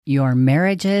Your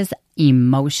Marriage's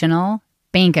Emotional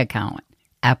Bank Account,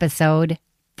 Episode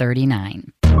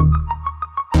 39.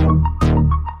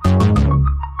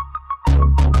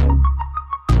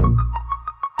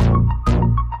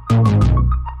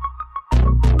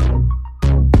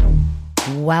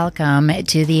 Welcome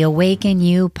to the Awaken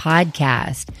You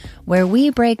podcast, where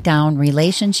we break down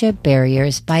relationship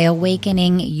barriers by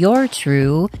awakening your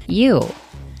true you.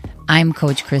 I'm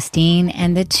Coach Christine,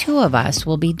 and the two of us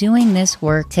will be doing this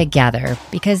work together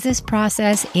because this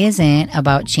process isn't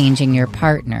about changing your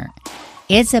partner.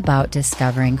 It's about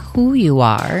discovering who you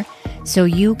are so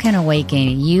you can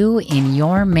awaken you in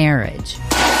your marriage.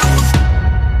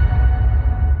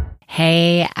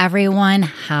 Hey everyone,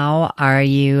 how are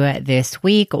you this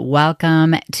week?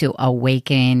 Welcome to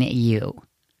Awaken You.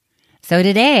 So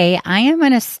today I am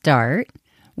going to start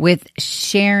with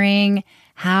sharing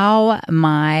how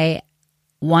my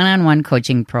one-on-one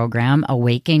coaching program,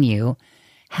 Awaken You,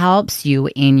 helps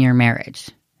you in your marriage.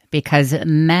 Because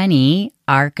many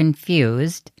are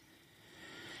confused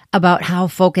about how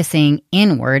focusing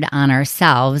inward on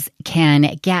ourselves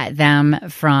can get them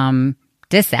from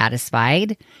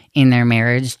dissatisfied in their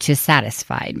marriage to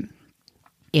satisfied.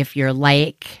 If you're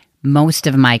like most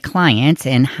of my clients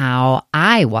and how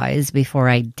I was before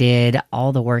I did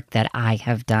all the work that I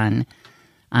have done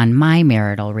on my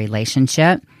marital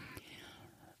relationship,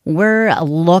 we're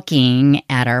looking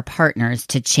at our partners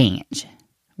to change.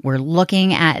 We're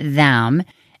looking at them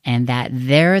and that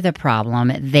they're the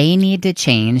problem. They need to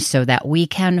change so that we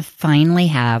can finally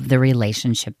have the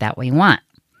relationship that we want.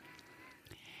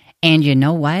 And you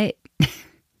know what?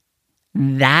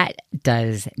 That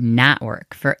does not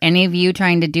work. For any of you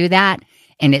trying to do that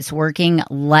and it's working,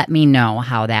 let me know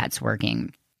how that's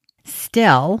working.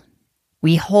 Still,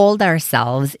 we hold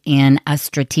ourselves in a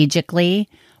strategically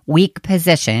weak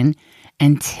position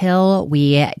until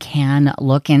we can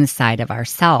look inside of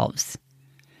ourselves,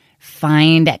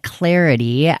 find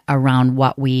clarity around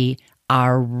what we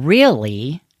are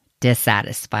really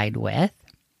dissatisfied with,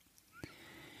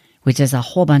 which is a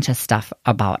whole bunch of stuff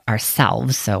about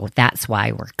ourselves. So that's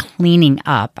why we're cleaning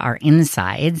up our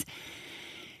insides.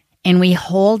 And we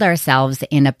hold ourselves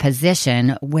in a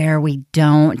position where we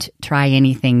don't try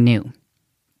anything new.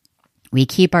 We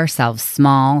keep ourselves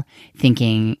small,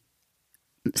 thinking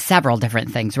several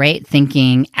different things, right?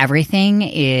 Thinking everything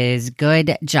is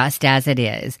good just as it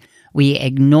is. We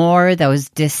ignore those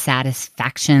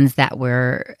dissatisfactions that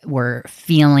we're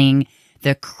feeling,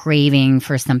 the craving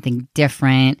for something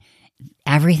different.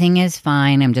 Everything is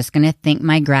fine. I'm just going to think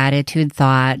my gratitude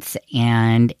thoughts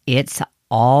and it's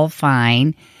all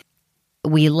fine.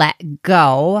 We let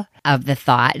go of the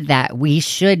thought that we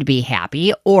should be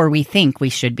happy, or we think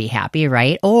we should be happy,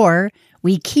 right? Or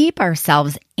we keep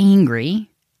ourselves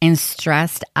angry and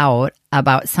stressed out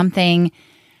about something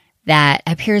that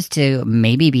appears to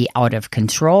maybe be out of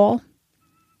control,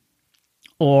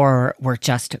 or we're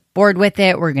just bored with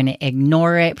it. We're going to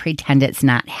ignore it, pretend it's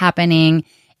not happening,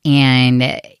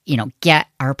 and, get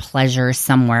our pleasure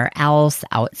somewhere else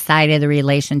outside of the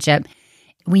relationship.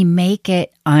 We make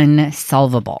it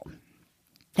unsolvable.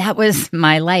 That was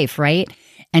my life, right?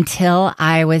 Until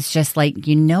I was just like,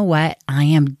 you know what? I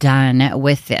am done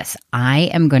with this.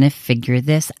 I am going to figure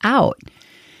this out.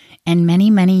 And many,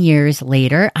 many years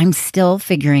later, I'm still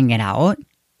figuring it out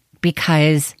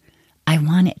because I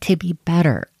want it to be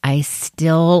better. I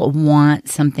still want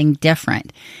something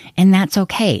different. And that's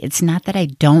okay. It's not that I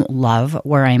don't love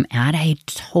where I'm at. I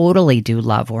totally do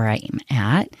love where I'm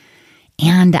at.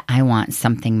 And I want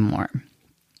something more.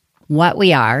 What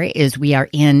we are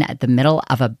in the middle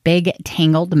of a big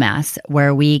tangled mess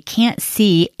where we can't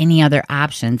see any other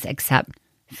options except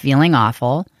feeling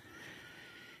awful.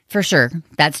 For sure,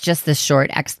 that's just the short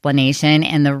explanation.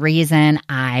 And the reason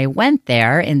I went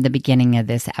there in the beginning of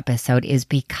this episode is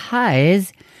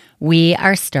because we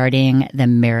are starting the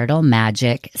Marital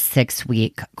Magic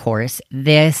 6-week course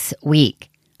this week.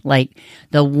 Like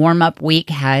the warm-up week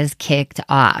has kicked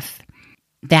off.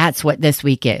 That's what this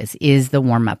week is the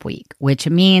warm-up week, which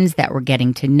means that we're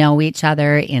getting to know each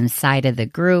other inside of the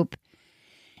group.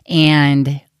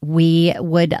 And we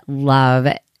would love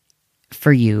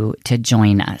for you to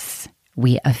join us.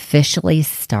 We officially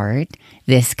start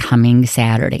this coming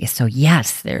Saturday. So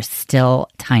yes, there's still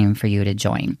time for you to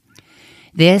join.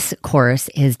 This course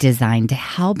is designed to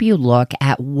help you look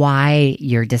at why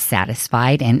you're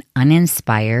dissatisfied and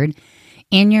uninspired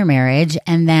in your marriage,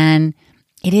 and then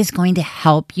it is going to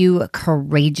help you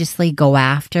courageously go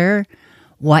after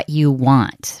what you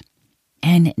want.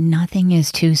 And nothing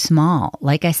is too small.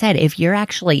 Like I said, if you're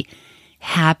actually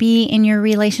happy in your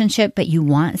relationship, but you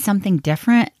want something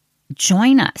different,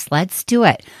 join us. Let's do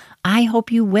it. I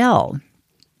hope you will.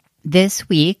 This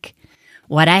week,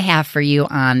 what I have for you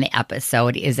on the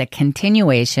episode is a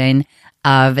continuation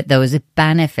of those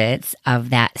benefits of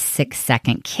that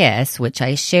 6-second kiss, which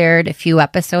I shared a few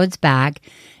episodes back,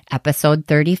 episode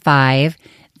 35,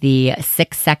 the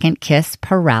 6-second kiss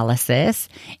paralysis.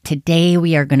 Today,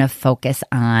 we are going to focus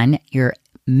on your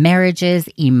marriage's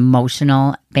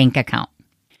emotional bank account.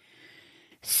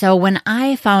 So when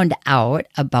I found out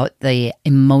about the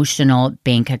emotional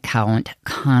bank account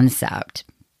concept,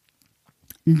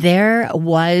 there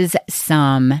was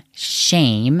some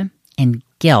shame and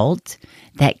guilt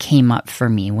that came up for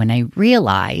me when I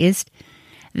realized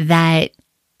that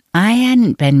I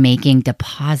hadn't been making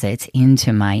deposits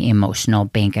into my emotional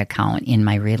bank account in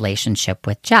my relationship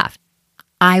with Jeff.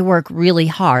 I work really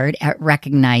hard at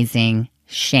recognizing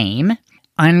shame,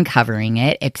 uncovering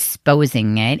it,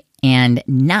 exposing it, and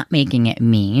not making it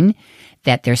mean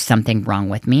that there's something wrong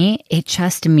with me. It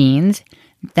just means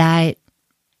that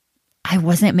I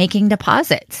wasn't making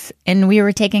deposits and we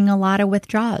were taking a lot of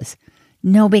withdrawals.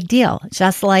 No big deal.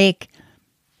 Just like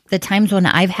the times when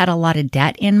I've had a lot of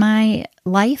debt in my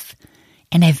life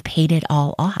and I've paid it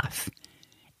all off.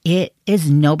 It is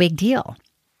no big deal.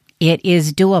 It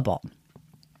is doable.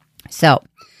 So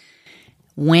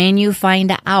when you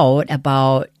find out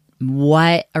about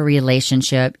what a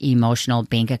relationship emotional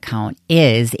bank account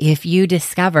is, if you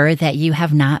discover that you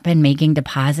have not been making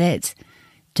deposits,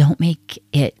 don't make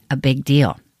it a big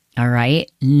deal. All right?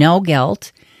 No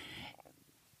guilt.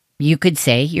 You could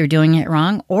say you're doing it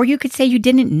wrong, or you could say you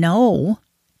didn't know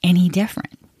any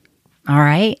different. All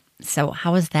right? So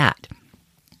how is that?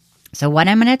 So what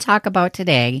I'm going to talk about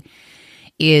today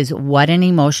is what an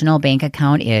emotional bank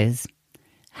account is,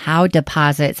 how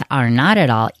deposits are not at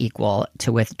all equal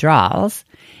to withdrawals.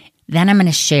 Then I'm going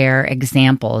to share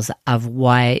examples of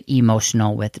what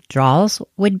emotional withdrawals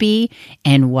would be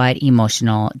and what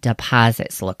emotional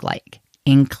deposits look like,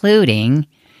 including,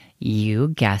 you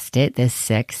guessed it, the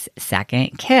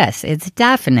 6-second kiss. It's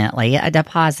definitely a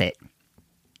deposit.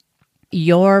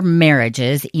 Your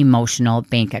marriage's emotional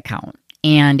bank account.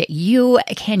 And you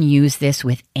can use this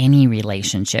with any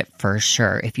relationship for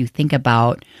sure. If you think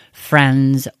about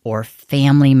friends or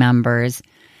family members,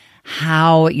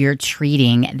 how you're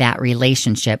treating that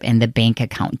relationship in the bank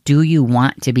account. Do you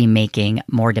want to be making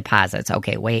more deposits?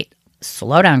 Okay, wait,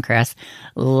 slow down, Chris.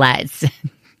 Let's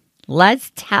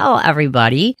tell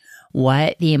everybody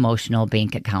what the emotional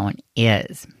bank account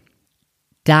is.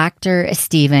 Dr.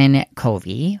 Stephen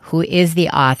Covey, who is the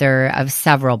author of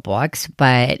several books,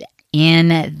 but in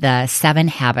the 7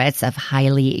 Habits of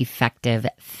Highly Effective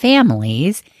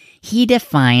Families, he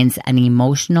defines an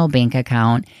emotional bank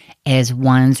account as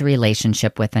one's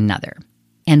relationship with another.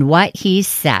 And what he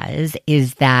says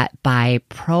is that by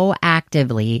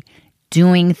proactively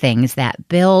doing things that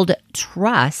build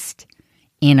trust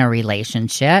in a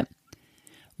relationship,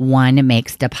 one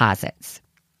makes deposits.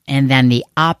 And then the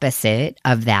opposite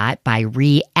of that, by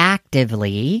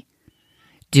reactively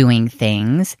doing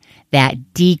things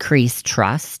that decrease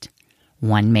trust,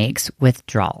 one makes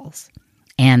withdrawals.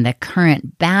 And the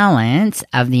current balance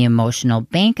of the emotional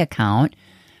bank account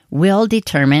will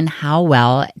determine how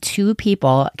well two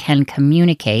people can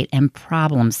communicate and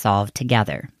problem solve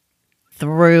together.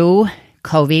 Through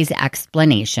Covey's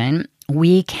explanation,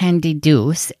 we can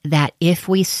deduce that if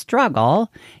we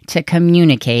struggle to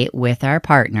communicate with our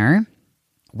partner,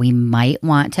 we might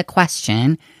want to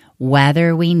question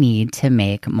whether we need to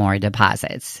make more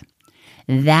deposits.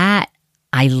 That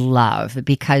I love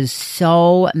because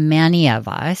so many of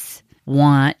us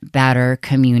want better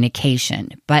communication,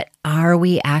 but are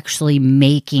we actually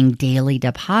making daily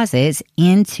deposits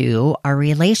into our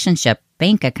relationship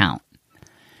bank account?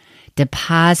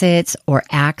 Deposits or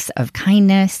acts of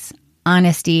kindness,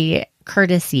 honesty,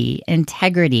 courtesy,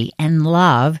 integrity, and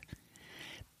love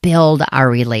build our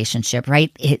relationship,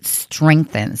 right? It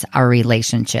strengthens our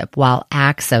relationship, while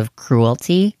acts of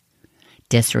cruelty,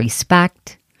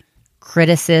 disrespect,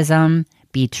 criticism,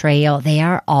 betrayal, they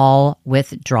are all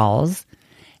withdrawals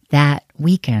that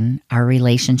weaken our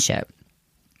relationship.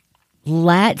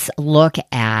 Let's look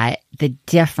at the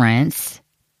difference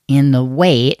in the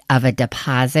weight of a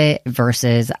deposit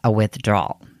versus a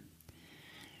withdrawal.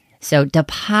 So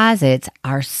deposits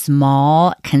are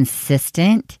small,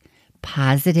 consistent,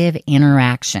 positive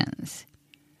interactions,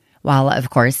 while, of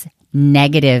course,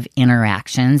 negative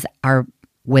interactions are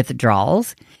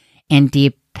withdrawals. And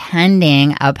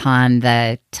depending upon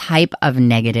the type of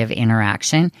negative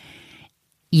interaction,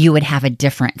 you would have a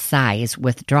different size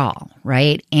withdrawal,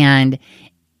 right? And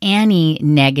any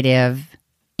negative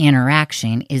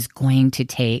interaction is going to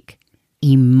take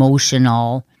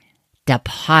emotional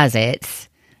deposits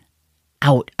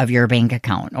out of your bank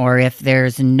account. Or if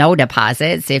there's no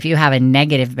deposits, if you have a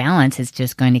negative balance, it's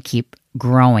just going to keep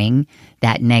growing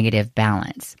that negative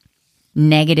balance.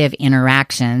 Negative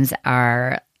interactions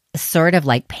are sort of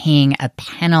like paying a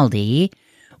penalty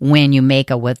when you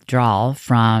make a withdrawal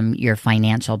from your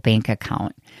financial bank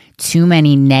account. Too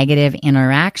many negative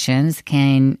interactions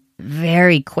can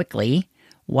very quickly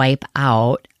wipe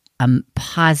out a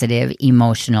positive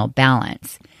emotional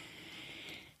balance.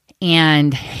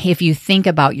 And if you think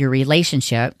about your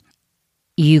relationship,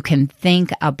 you can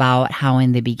think about how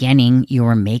in the beginning you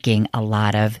were making a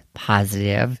lot of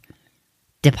positive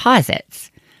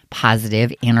deposits,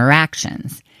 positive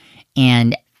interactions,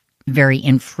 and very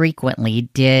infrequently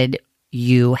did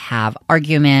you have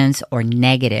arguments or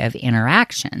negative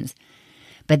interactions.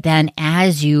 But then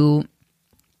as you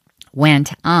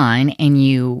went on and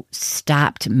you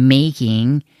stopped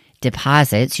making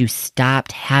deposits, you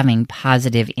stopped having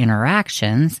positive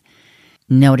interactions,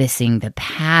 noticing the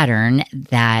pattern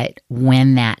that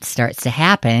when that starts to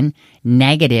happen,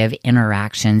 negative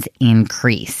interactions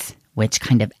increase, which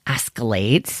kind of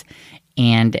escalates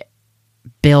and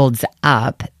builds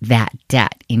up that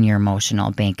debt in your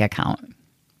emotional bank account.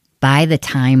 By the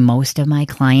time most of my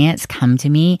clients come to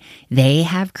me, they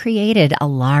have created a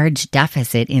large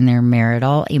deficit in their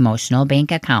marital emotional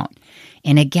bank account.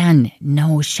 And again,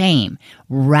 no shame.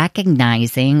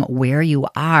 Recognizing where you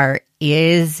are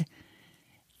is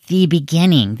the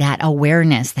beginning, that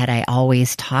awareness that I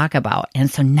always talk about. And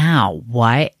so now,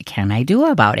 what can I do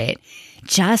about it?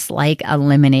 Just like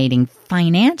eliminating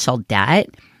financial debt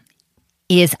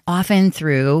is often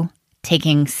through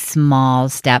taking small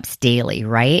steps daily,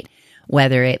 right?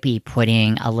 Whether it be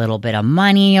putting a little bit of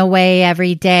money away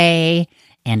every day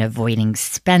and avoiding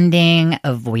spending,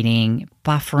 avoiding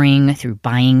buffering through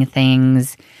buying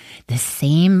things. The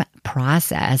same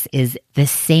process is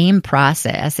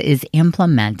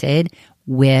implemented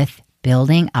with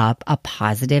building up a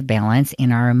positive balance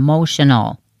in our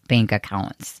emotional bank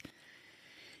accounts.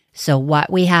 So what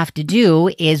we have to do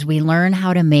is we learn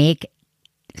how to make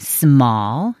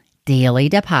small daily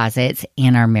deposits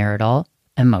in our marital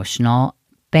emotional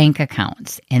bank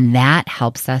accounts. And that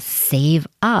helps us save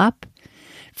up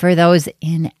for those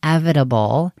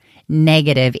inevitable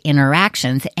negative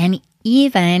interactions. And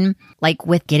even like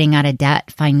with getting out of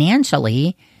debt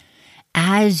financially,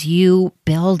 as you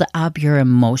build up your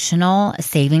emotional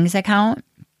savings account,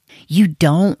 you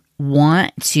don't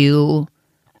want to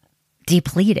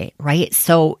deplete it, right?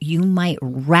 So you might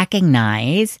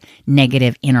recognize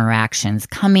negative interactions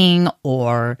coming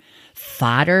or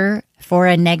fodder for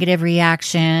a negative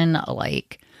reaction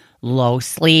like low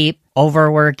sleep,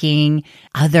 overworking,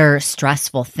 other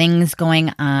stressful things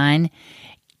going on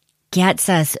gets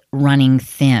us running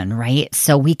thin, right?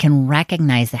 So we can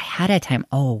recognize ahead of time,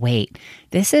 oh, wait,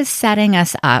 this is setting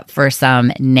us up for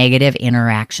some negative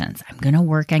interactions. I'm going to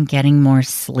work on getting more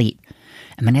sleep.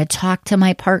 I'm going to talk to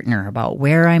my partner about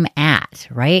where I'm at,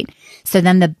 right? So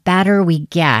then the better we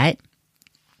get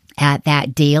at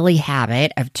that daily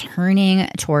habit of turning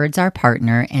towards our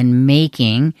partner and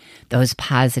making those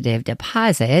positive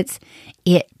deposits,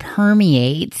 it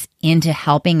permeates into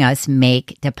helping us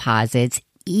make deposits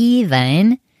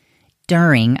even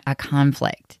during a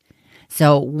conflict.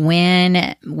 So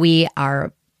when we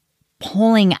are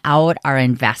pulling out our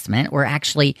investment, we're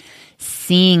actually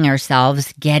seeing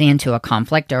ourselves get into a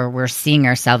conflict, or we're seeing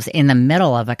ourselves in the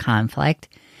middle of a conflict,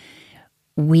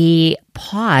 we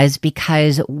pause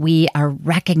because we are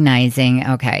recognizing,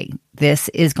 okay, this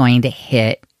is going to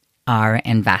hit our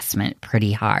investment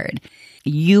pretty hard.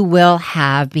 You will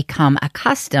have become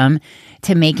accustomed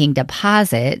to making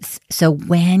deposits. So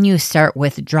when you start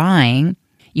withdrawing,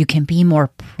 you can be more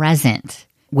present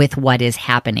with what is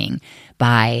happening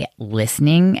by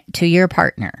listening to your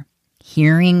partner,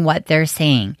 hearing what they're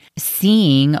saying,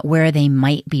 seeing where they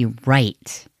might be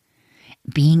right,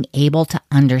 being able to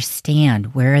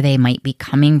understand where they might be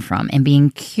coming from, and being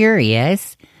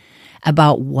curious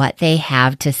about what they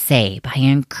have to say by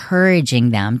encouraging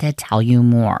them to tell you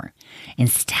more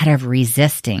instead of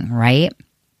resisting, right?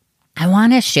 I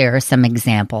want to share some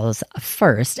examples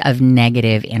first of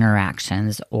negative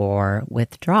interactions or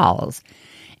withdrawals.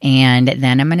 And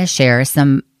then I'm going to share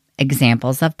some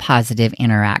examples of positive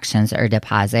interactions or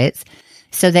deposits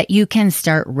so that you can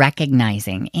start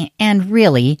recognizing. And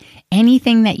really,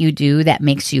 anything that you do that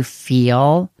makes you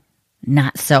feel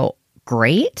not so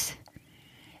great,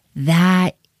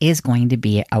 that is going to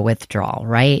be a withdrawal,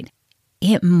 right?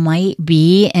 It might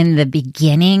be in the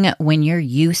beginning when you're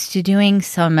used to doing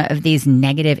some of these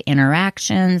negative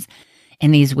interactions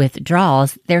and these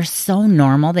withdrawals. They're so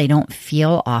normal, they don't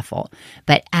feel awful.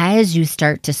 But as you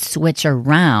start to switch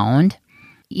around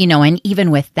And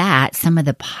even with that, some of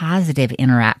the positive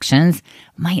interactions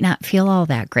might not feel all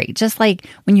that great. Just like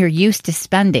when you're used to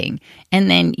spending and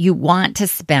then you want to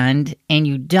spend and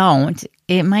you don't,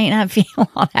 it might not feel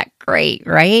all that great,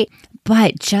 right?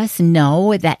 But just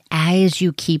know that as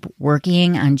you keep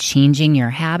working on changing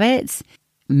your habits,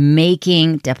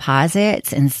 making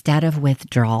deposits instead of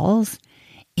withdrawals,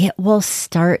 it will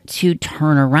start to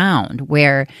turn around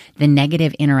where the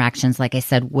negative interactions, like I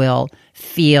said, will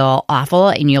feel awful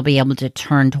and you'll be able to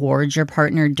turn towards your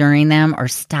partner during them or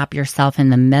stop yourself in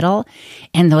the middle.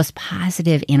 And those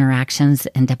positive interactions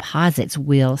and deposits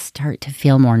will start to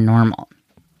feel more normal.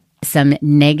 Some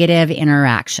negative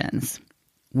interactions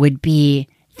would be,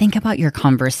 think about your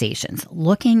conversations,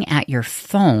 looking at your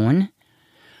phone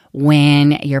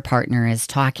when your partner is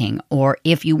talking, or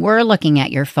if you were looking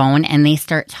at your phone and they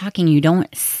start talking, you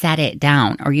don't set it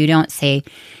down, or you don't say,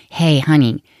 hey,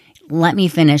 honey, let me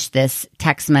finish this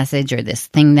text message or this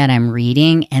thing that I'm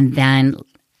reading, and then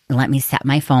let me set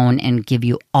my phone and give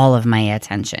you all of my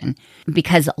attention.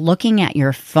 Because looking at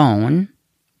your phone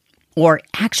or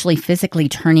actually physically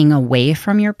turning away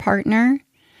from your partner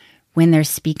when they're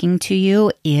speaking to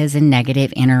you is a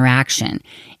negative interaction.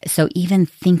 So even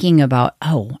thinking about,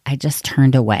 oh, I just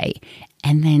turned away,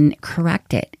 and then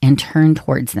correct it and turn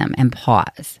towards them and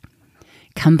pause.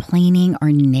 Complaining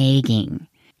or nagging.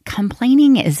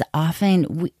 Complaining is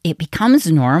often, it becomes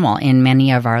normal in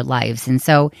many of our lives. And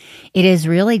so it is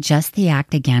really just the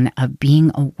act again of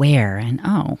being aware and,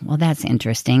 oh, well, that's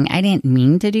interesting. I didn't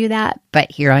mean to do that,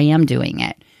 but here I am doing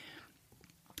it.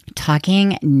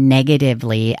 Talking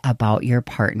negatively about your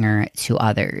partner to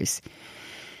others.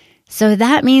 So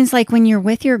that means like when you're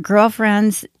with your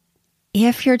girlfriends,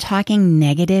 if you're talking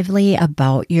negatively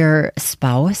about your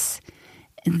spouse,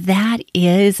 that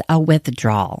is a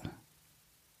withdrawal.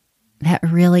 That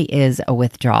really is a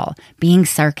withdrawal. Being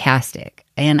sarcastic.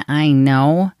 And I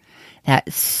know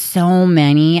that so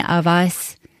many of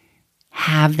us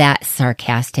have that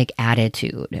sarcastic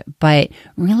attitude, but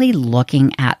really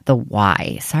looking at the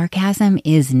why. Sarcasm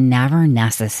is never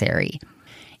necessary.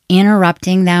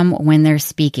 Interrupting them when they're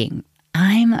speaking.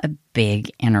 I'm a big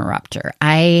interrupter.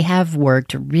 I have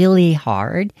worked really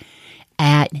hard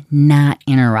at not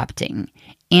interrupting,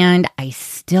 and I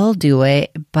still do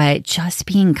it, but just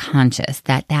being conscious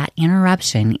that that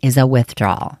interruption is a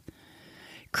withdrawal.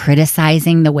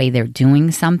 Criticizing the way they're doing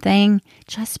something,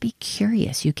 just be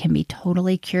curious. You can be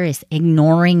totally curious.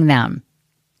 Ignoring them.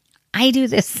 I do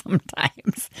this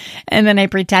sometimes. And then I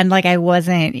pretend like I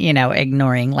wasn't,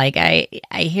 ignoring. Like I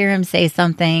hear him say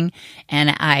something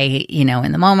and I, in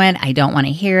the moment, I don't want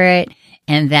to hear it.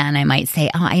 And then I might say,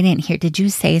 oh, I didn't hear. Did you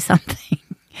say something?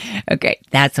 Okay,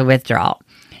 that's a withdrawal.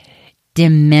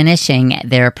 Diminishing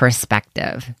their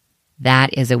perspective.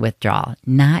 That is a withdrawal.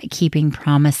 Not keeping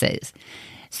promises.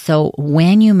 So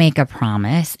when you make a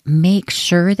promise, make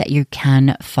sure that you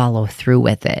can follow through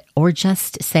with it, or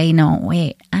just say, no,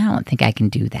 wait, I don't think I can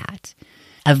do that.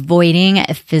 Avoiding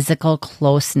physical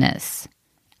closeness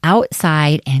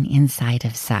outside and inside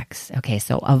of sex. Okay,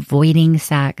 so avoiding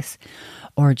sex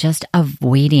or just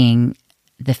avoiding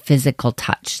the physical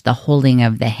touch, the holding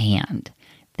of the hand.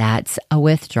 That's a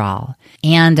withdrawal.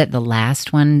 And the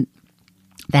last one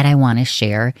that I want to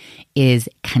share is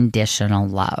conditional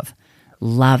love.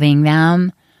 Loving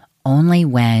them only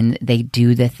when they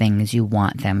do the things you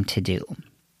want them to do.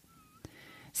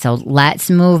 So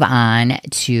let's move on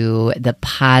to the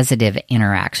positive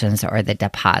interactions or the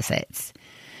deposits.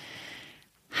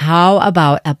 How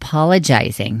about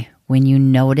apologizing when you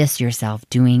notice yourself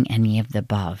doing any of the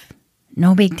above?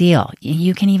 No big deal.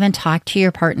 You can even talk to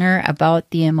your partner about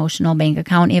the emotional bank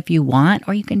account if you want,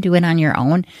 or you can do it on your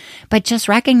own. But just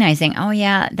recognizing, oh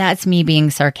yeah, that's me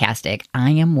being sarcastic.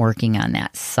 I am working on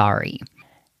that. Sorry.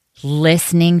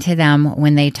 Listening to them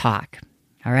when they talk.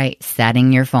 All right.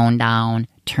 Setting your phone down,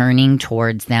 turning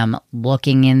towards them,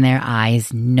 looking in their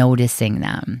eyes, noticing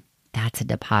them. That's a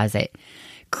deposit.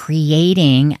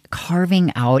 Carving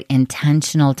out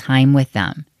intentional time with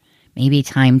them. Maybe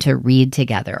time to read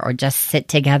together or just sit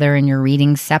together and you're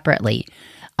reading separately.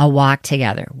 A walk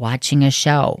together, watching a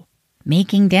show,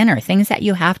 making dinner, things that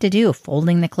you have to do,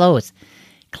 folding the clothes,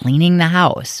 cleaning the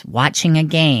house, watching a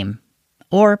game,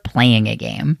 or playing a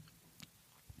game.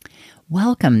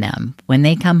 Welcome them when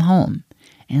they come home.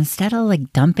 Instead of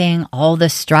like dumping all the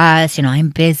stress, I'm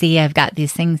busy, I've got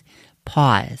these things,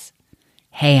 pause.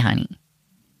 Hey, honey,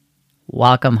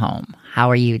 welcome home. How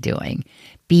are you doing?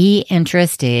 Be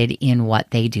interested in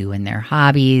what they do in their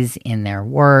hobbies, in their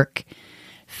work.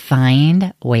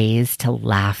 Find ways to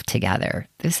laugh together.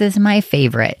 This is my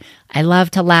favorite. I love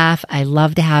to laugh. I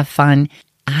love to have fun.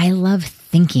 I love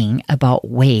thinking about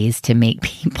ways to make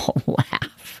people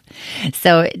laugh.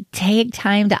 So take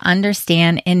time to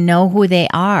understand and know who they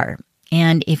are.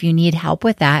 And if you need help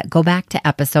with that, go back to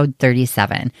episode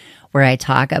 37, where I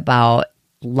talk about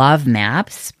love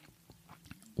maps,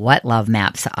 what love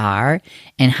maps are,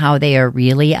 and how they are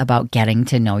really about getting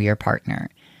to know your partner.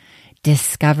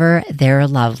 Discover their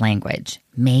love language.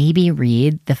 Maybe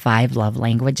read the 5 love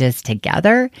languages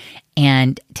together,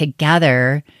 and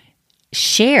together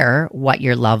share what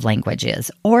your love language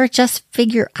is, or just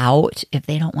figure out if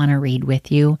they don't want to read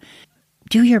with you.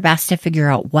 Do your best to figure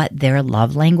out what their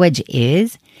love language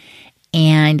is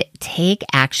and take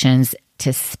actions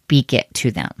to speak it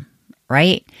to them,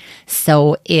 right?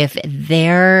 So if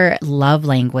their love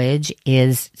language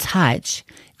is touch,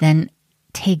 then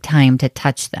take time to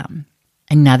touch them.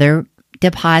 Another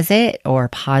deposit or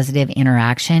positive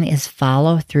interaction is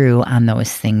follow through on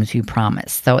those things you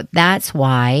promise. So that's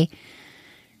why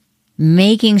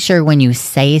making sure when you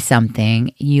say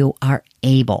something, you are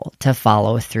able to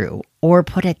follow through or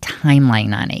put a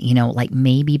timeline on it, like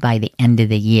maybe by the end of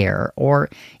the year, or,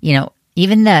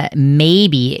 even the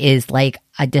maybe is like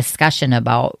a discussion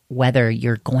about whether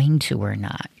you're going to or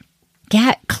not.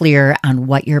 Get clear on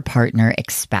what your partner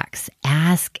expects.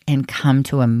 Ask and come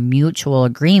to a mutual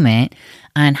agreement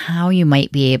on how you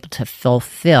might be able to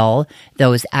fulfill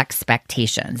those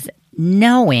expectations,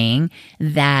 knowing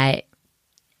that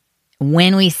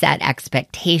when we set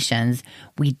expectations,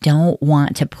 we don't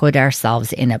want to put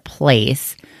ourselves in a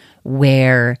place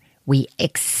where we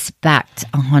expect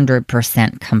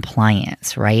 100%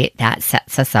 compliance, right? That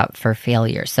sets us up for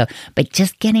failure. So, but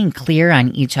just getting clear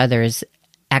on each other's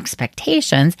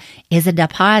expectations is a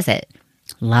deposit.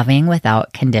 Loving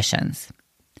without conditions.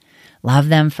 Love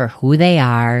them for who they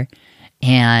are.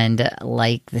 And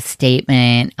like the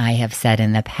statement I have said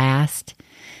in the past,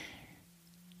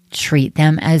 treat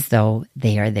them as though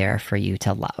they are there for you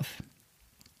to love.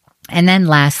 And then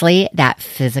lastly, that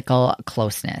physical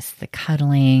closeness, the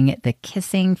cuddling, the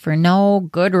kissing for no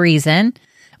good reason.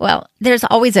 Well, there's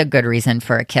always a good reason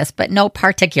for a kiss, but no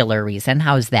particular reason.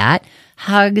 How's that?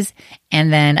 Hugs.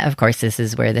 And then, of course, this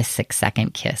is where the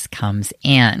 6-second kiss comes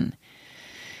in.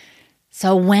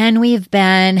 So when we've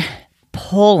been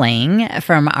pulling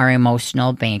from our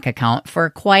emotional bank account for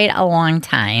quite a long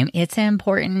time, it's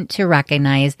important to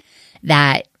recognize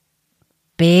that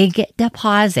big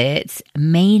deposits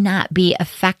may not be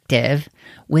effective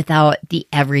without the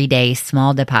everyday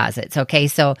small deposits. Okay,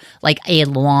 so like a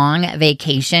long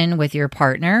vacation with your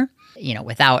partner,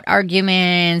 without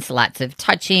arguments, lots of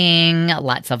touching,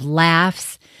 lots of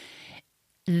laughs.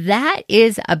 That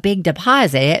is a big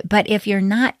deposit, but if you're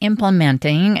not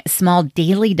implementing small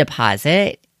daily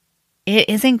deposit, it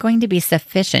isn't going to be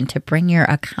sufficient to bring your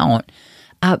account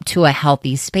up to a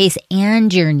healthy space,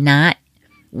 and you're not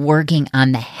working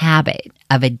on the habit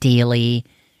of a daily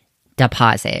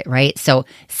deposit, right? So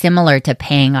similar to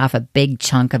paying off a big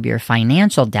chunk of your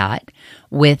financial debt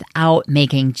without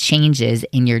making changes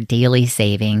in your daily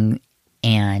saving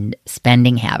and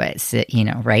spending habits,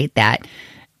 right? That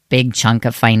big chunk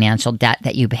of financial debt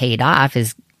that you paid off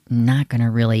is not going to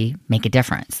really make a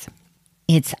difference.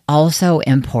 It's also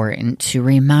important to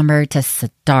remember to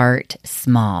start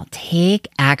small. Take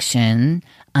action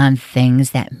on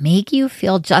things that make you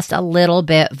feel just a little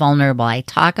bit vulnerable. I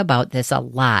talk about this a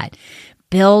lot.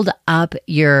 Build up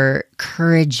your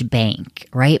courage bank,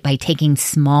 right? By taking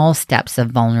small steps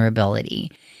of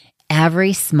vulnerability.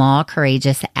 Every small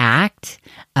courageous act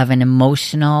of an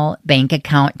emotional bank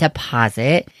account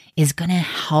deposit is going to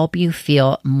help you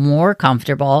feel more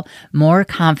comfortable, more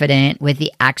confident with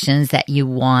the actions that you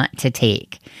want to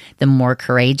take. The more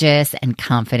courageous and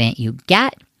confident you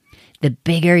get, the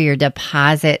bigger your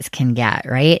deposits can get,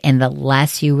 right? And the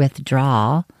less you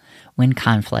withdraw when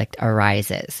conflict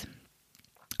arises.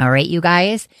 All right, you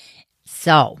guys.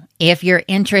 So if you're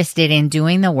interested in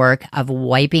doing the work of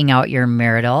wiping out your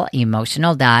marital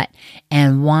emotional debt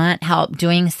and want help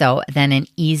doing so, then an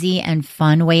easy and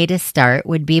fun way to start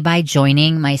would be by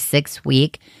joining my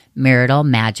 6-week Marital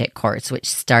Magic course, which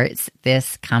starts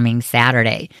this coming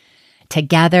Saturday.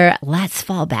 Together, let's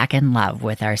fall back in love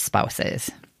with our spouses.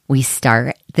 We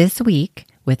start this week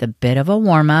with a bit of a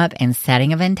warm-up and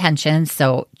setting of intentions,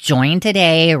 so join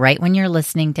today, right when you're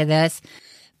listening to this.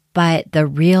 But the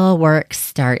real work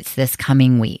starts this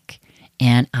coming week.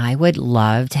 And I would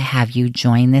love to have you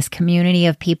join this community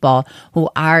of people who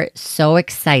are so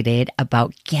excited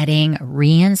about getting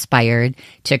re-inspired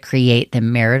to create the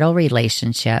marital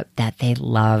relationship that they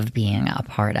love being a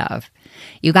part of.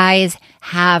 You guys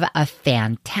have a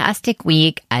fantastic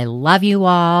week. I love you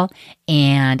all,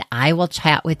 and I will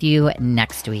chat with you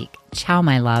next week. Ciao,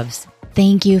 my loves.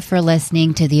 Thank you for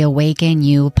listening to the Awaken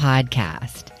You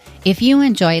podcast. If you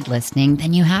enjoyed listening,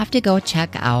 then you have to go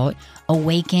check out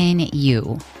Awaken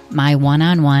You, my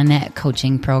one-on-one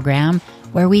coaching program,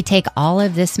 where we take all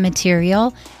of this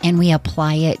material and we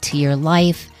apply it to your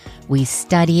life, we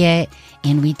study it,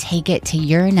 and we take it to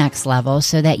your next level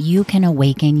so that you can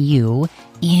awaken you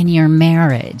in your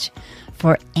marriage.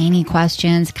 For any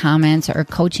questions, comments, or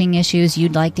coaching issues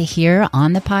you'd like to hear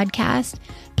on the podcast,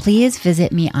 please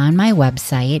visit me on my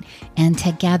website, and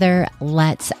together,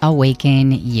 let's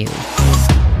awaken you.